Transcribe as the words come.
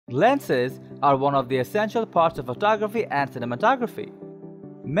Lenses are one of the essential parts of photography and cinematography.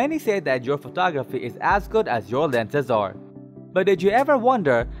 Many say that your photography is as good as your lenses are. But did you ever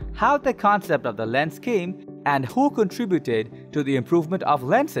wonder how the concept of the lens came and who contributed to the improvement of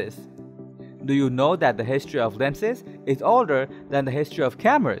lenses? Do you know that the history of lenses is older than the history of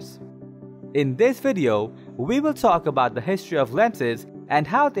cameras? In this video, we will talk about the history of lenses and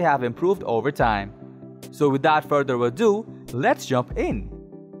how they have improved over time. So without further ado, let's jump in.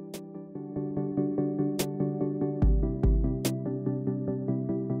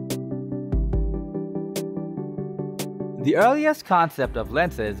 The earliest concept of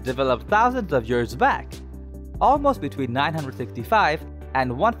lenses developed thousands of years back, almost between 965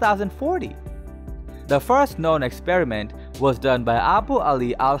 and 1040. The first known experiment was done by Abu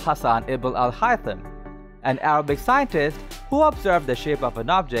Ali al-Hasan ibn al-Haytham, an Arabic scientist who observed the shape of an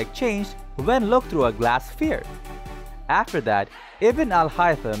object changed when looked through a glass sphere. After that, Ibn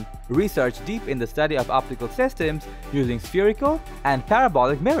al-Haytham researched deep in the study of optical systems using spherical and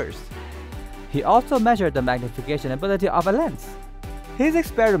parabolic mirrors. He also measured the magnification ability of a lens. His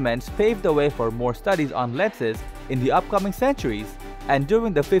experiments paved the way for more studies on lenses in the upcoming centuries, and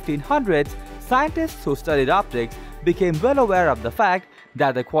during the 1500s, scientists who studied optics became well aware of the fact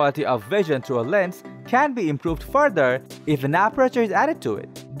that the quality of vision through a lens can be improved further if an aperture is added to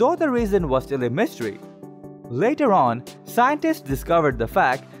it, though the reason was still a mystery. Later on, scientists discovered the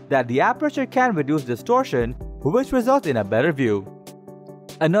fact that the aperture can reduce distortion, which results in a better view.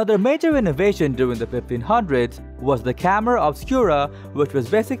 Another major innovation during the 1500s was the camera obscura, which was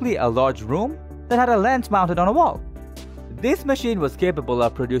basically a large room that had a lens mounted on a wall. This machine was capable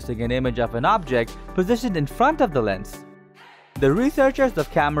of producing an image of an object positioned in front of the lens. The researchers of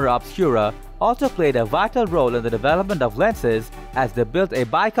camera obscura also played a vital role in the development of lenses as they built a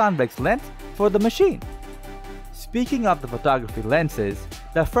biconvex lens for the machine. Speaking of the photography lenses,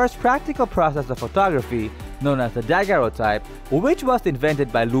 the first practical process of photography, known as the daguerreotype, which was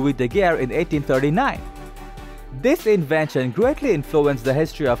invented by Louis Daguerre in 1839. This invention greatly influenced the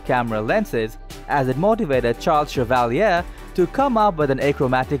history of camera lenses as it motivated Charles Chevalier to come up with an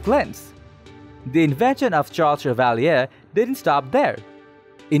achromatic lens. The invention of Charles Chevalier didn't stop there.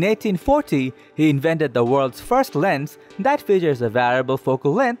 In 1840, he invented the world's first lens that features a variable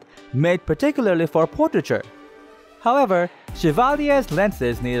focal length made particularly for portraiture. However, Chevalier's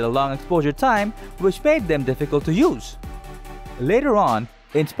lenses needed a long exposure time, which made them difficult to use. Later on,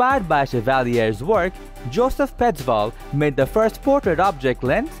 inspired by Chevalier's work, Joseph Petzval made the first portrait object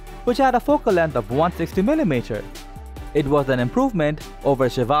lens, which had a focal length of 160mm. It was an improvement over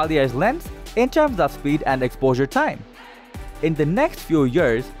Chevalier's lens in terms of speed and exposure time. In the next few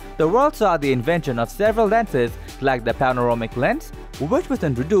years, the world saw the invention of several lenses like the panoramic lens, which was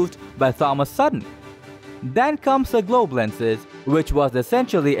introduced by Thomas Sutton. Then comes the globe lenses, which was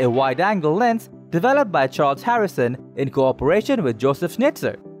essentially a wide-angle lens developed by Charles Harrison in cooperation with Joseph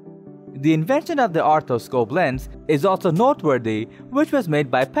Schnitzer. The invention of the arthroscope lens is also noteworthy, which was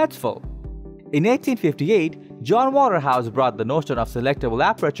made by Petzval. In 1858, John Waterhouse brought the notion of selectable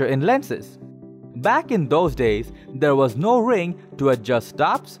aperture in lenses. Back in those days, there was no ring to adjust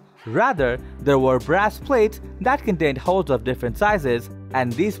stops. Rather, there were brass plates that contained holes of different sizes,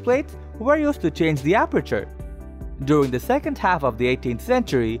 and these plates were used to change the aperture. During the second half of the 18th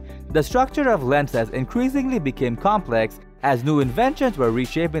century, the structure of lenses increasingly became complex as new inventions were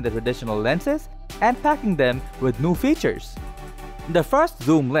reshaping the traditional lenses and packing them with new features. The first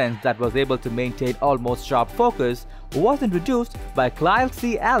zoom lens that was able to maintain almost sharp focus was introduced by Clyle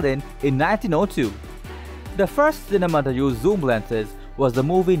C. Allen in 1902. The first cinema to use zoom lenses was the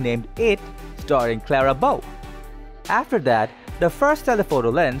movie named It, starring Clara Bow. After that, the first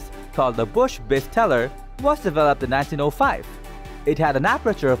telephoto lens, called the Bush-Bissteller, was developed in 1905. It had an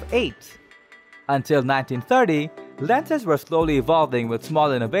aperture of 8. Until 1930, lenses were slowly evolving with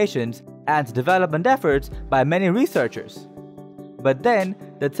small innovations and development efforts by many researchers. But then,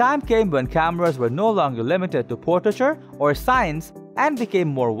 the time came when cameras were no longer limited to portraiture or science and became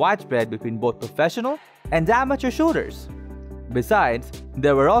more widespread between both professional and amateur shooters. Besides,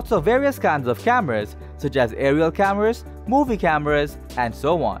 there were also various kinds of cameras, such as aerial cameras, movie cameras, and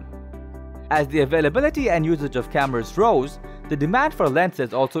so on. As the availability and usage of cameras rose, the demand for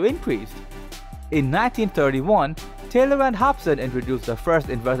lenses also increased. In 1931, Taylor and Hobson introduced the first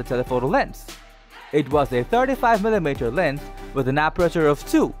inverted telephoto lens. It was a 35mm lens with an aperture of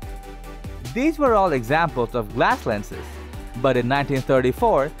 2. These were all examples of glass lenses, but in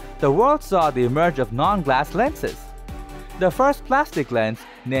 1934, the world saw the emerge of non-glass lenses. The first plastic lens,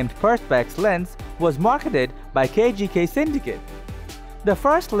 named Perspex lens, was marketed by KGK Syndicate. The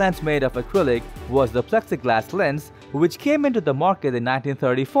first lens made of acrylic was the plexiglass lens which came into the market in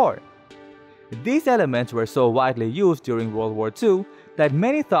 1934. These elements were so widely used during World War II that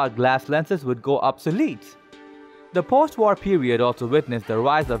many thought glass lenses would go obsolete. The post-war period also witnessed the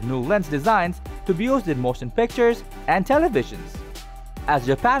rise of new lens designs to be used in motion pictures and televisions. As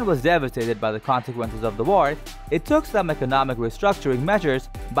Japan was devastated by the consequences of the war, it took some economic restructuring measures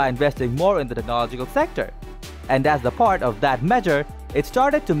by investing more in the technological sector. And as the part of that measure, it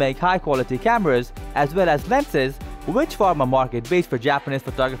started to make high-quality cameras as well as lenses, which form a market base for Japanese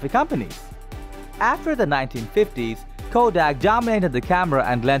photography companies. After the 1950s, Kodak dominated the camera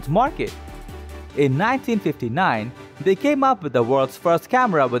and lens market. In 1959, they came up with the world's first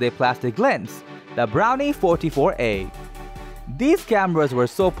camera with a plastic lens, the Brownie 44A. These cameras were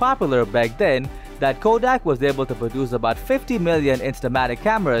so popular back then that Kodak was able to produce about 50 million Instamatic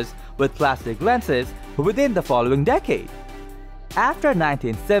cameras with plastic lenses within the following decade. After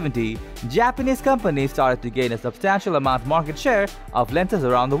 1970, Japanese companies started to gain a substantial amount of market share of lenses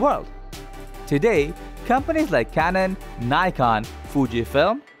around the world. Today, companies like Canon, Nikon,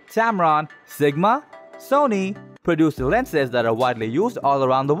 Fujifilm, Tamron, Sigma, Sony produce lenses that are widely used all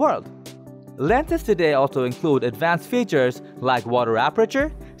around the world. Lenses today also include advanced features like water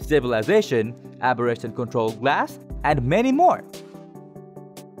aperture, stabilization, aberration control glass, and many more.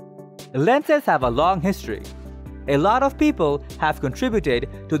 Lenses have a long history. A lot of people have contributed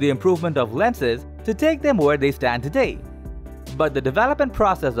to the improvement of lenses to take them where they stand today. But the development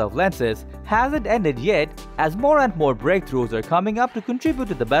process of lenses hasn't ended yet, as more and more breakthroughs are coming up to contribute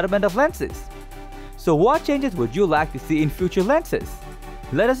to the betterment of lenses. So what changes would you like to see in future lenses?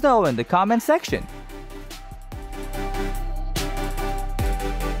 Let us know in the comment section.